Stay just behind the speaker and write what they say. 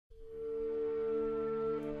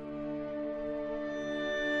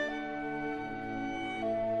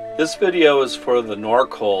This video is for the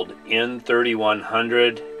Norcold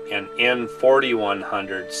N3100 and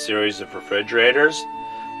N4100 series of refrigerators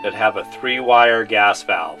that have a 3-wire gas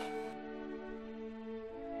valve.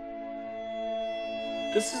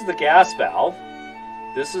 This is the gas valve.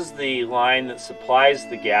 This is the line that supplies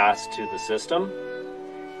the gas to the system.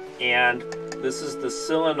 And this is the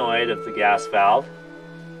solenoid of the gas valve.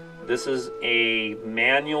 This is a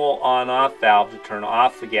manual on-off valve to turn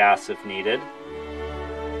off the gas if needed.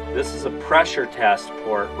 This is a pressure test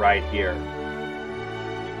port right here.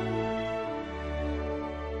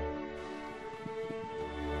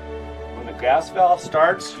 When the gas valve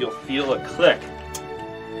starts, you'll feel a click.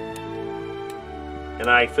 And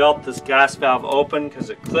I felt this gas valve open because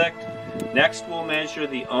it clicked. Next, we'll measure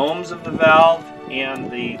the ohms of the valve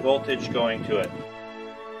and the voltage going to it.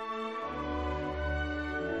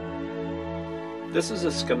 This is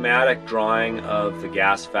a schematic drawing of the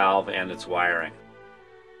gas valve and its wiring.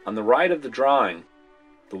 On the right of the drawing,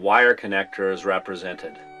 the wire connector is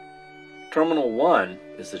represented. Terminal 1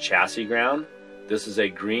 is the chassis ground. This is a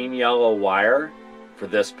green-yellow wire for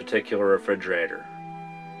this particular refrigerator.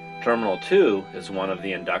 Terminal 2 is one of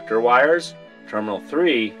the inductor wires. Terminal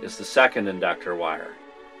 3 is the second inductor wire.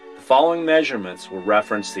 The following measurements will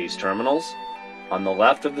reference these terminals. On the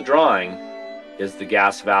left of the drawing is the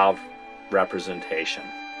gas valve representation.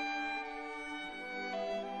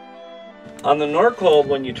 On the Norcold,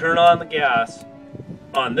 when you turn on the gas,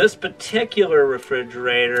 on this particular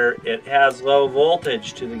refrigerator, it has low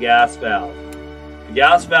voltage to the gas valve. The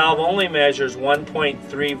gas valve only measures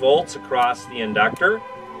 1.3 volts across the inductor,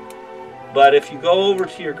 but if you go over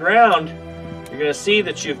to your ground, you're going to see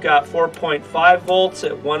that you've got 4.5 volts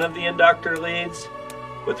at one of the inductor leads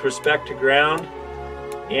with respect to ground,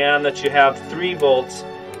 and that you have 3 volts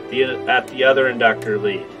at the other inductor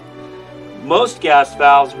lead. Most gas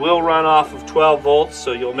valves will run off of 12 volts,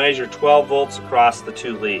 so you'll measure 12 volts across the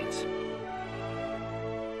 2 leads.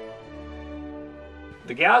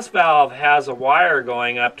 The gas valve has a wire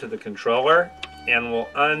going up to the controller, and we'll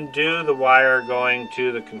undo the wire going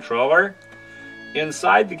to the controller.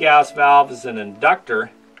 Inside the gas valve is an inductor,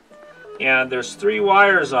 and there's 3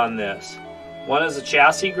 wires on this. One is a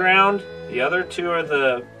chassis ground, the other 2 are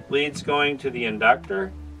the leads going to the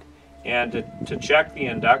inductor. And to check the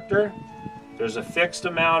inductor, there's a fixed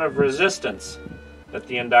amount of resistance that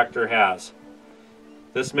the inductor has.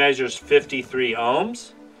 This measures 53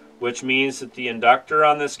 ohms, which means that the inductor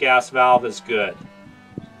on this gas valve is good.